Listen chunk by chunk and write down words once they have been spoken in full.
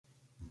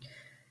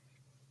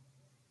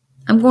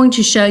I'm going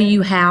to show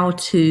you how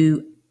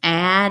to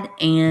add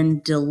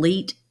and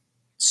delete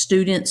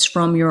students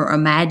from your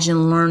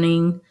Imagine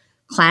Learning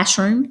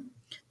classroom.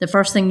 The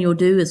first thing you'll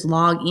do is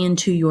log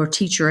into your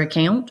teacher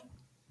account.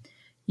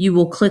 You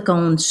will click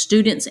on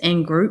Students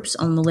and Groups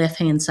on the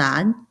left-hand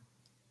side.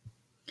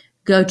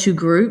 Go to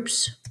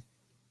Groups.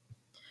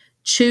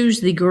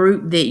 Choose the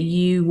group that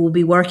you will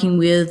be working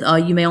with.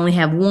 You may only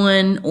have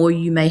one, or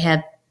you may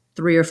have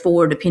 3 or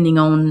 4, depending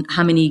on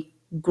how many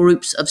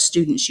groups of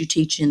students you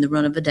teach in the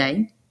run of a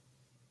day.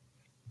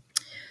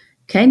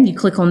 Okay, you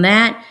click on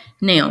that.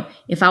 Now,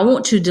 if I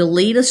want to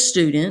delete a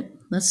student,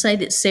 let's say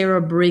that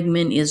Sarah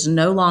Brigman is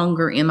no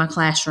longer in my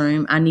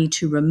classroom, I need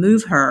to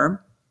remove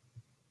her.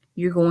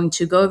 You're going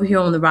to go over here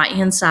on the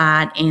right-hand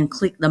side and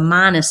click the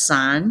minus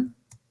sign.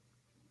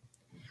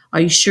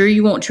 Are you sure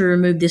you want to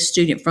remove this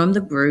student from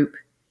the group?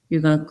 You're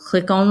going to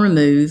click on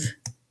remove,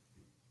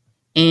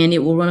 and it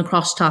will run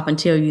across the top and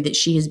tell you that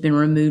she has been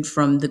removed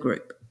from the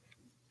group.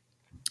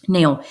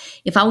 Now,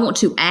 if I want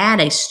to add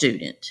a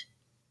student,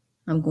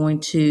 I'm going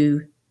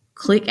to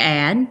click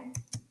add.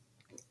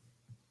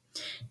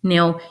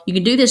 Now, you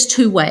can do this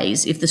 2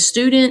 ways. If the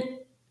student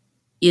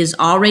is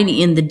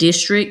already in the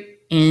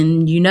district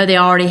and you know they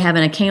already have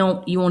an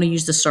account, you want to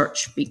use the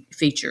search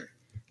feature.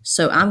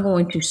 So I'm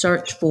going to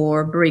search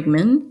for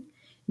Brigman.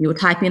 You'll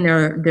type in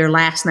their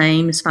last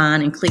name is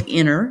fine and click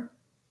enter.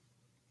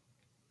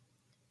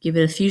 Give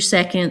it a few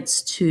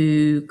seconds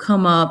to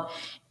come up,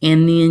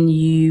 and then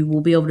you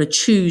will be able to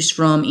choose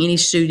from any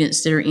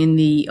students that are in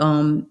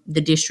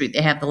the district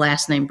that have the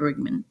last name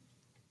Brigman.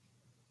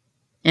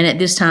 And at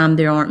this time,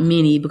 there aren't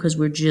many because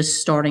we're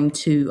just starting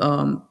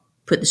to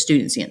put the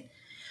students in.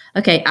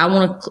 Okay, I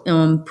want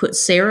to put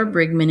Sarah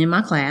Brigman in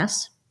my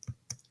class.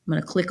 I'm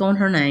going to click on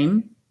her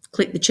name,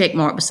 click the check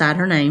mark beside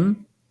her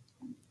name.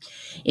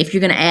 If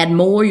you're going to add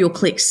more, you'll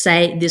click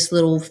save, this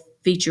little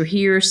feature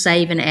here,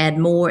 save and add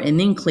more, and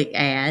then click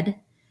add.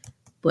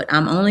 But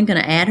I'm only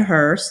going to add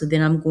her, so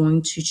then I'm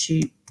going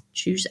to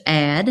choose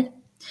add.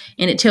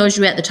 And it tells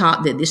you at the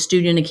top that this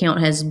student account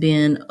has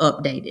been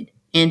updated.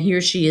 And here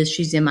she is,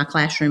 she's in my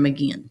classroom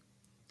again.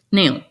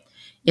 Now,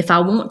 if I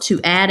want to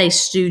add a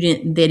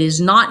student that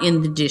is not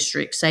in the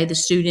district, say the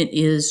student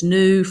is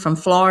new from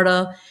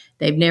Florida,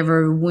 they've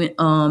never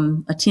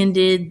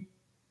attended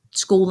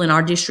school in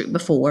our district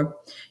before,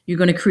 you're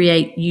going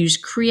to use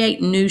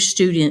create new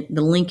student,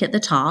 the link at the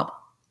top,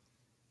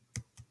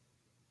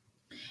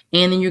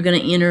 and then you're going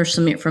to enter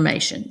some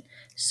information.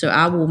 So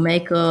I will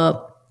make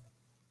up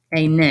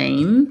a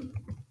name.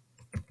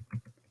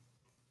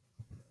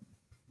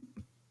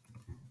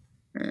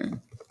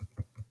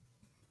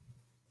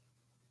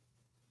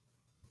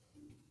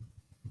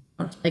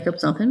 I'll just make up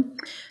something.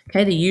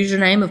 Okay, the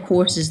username, of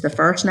course, is the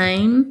first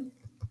name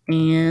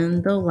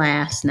and the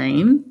last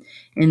name,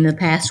 and the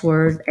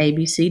password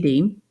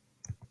ABCD.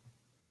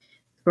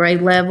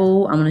 Grade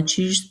level, I'm going to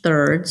choose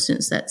 3rd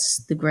since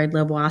that's the grade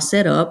level I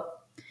set up.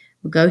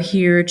 We'll go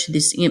here to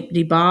this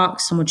empty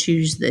box. I'm going to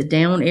choose the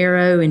down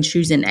arrow and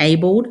choose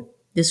enabled.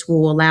 This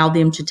will allow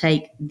them to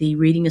take the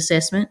reading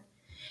assessment.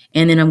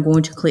 And then I'm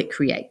going to click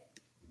create.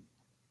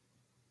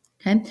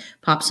 Okay,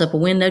 pops up a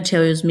window,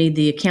 tells me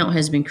the account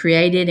has been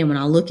created. And when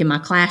I look in my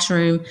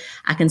classroom,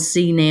 I can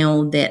see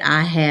now that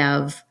I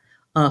have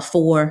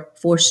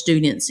four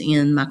students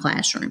in my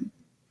classroom.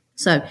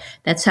 So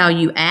that's how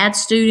you add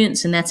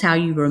students, and that's how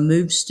you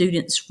remove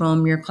students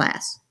from your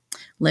class.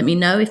 Let me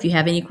know if you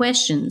have any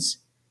questions.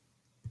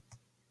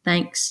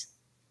 Thanks.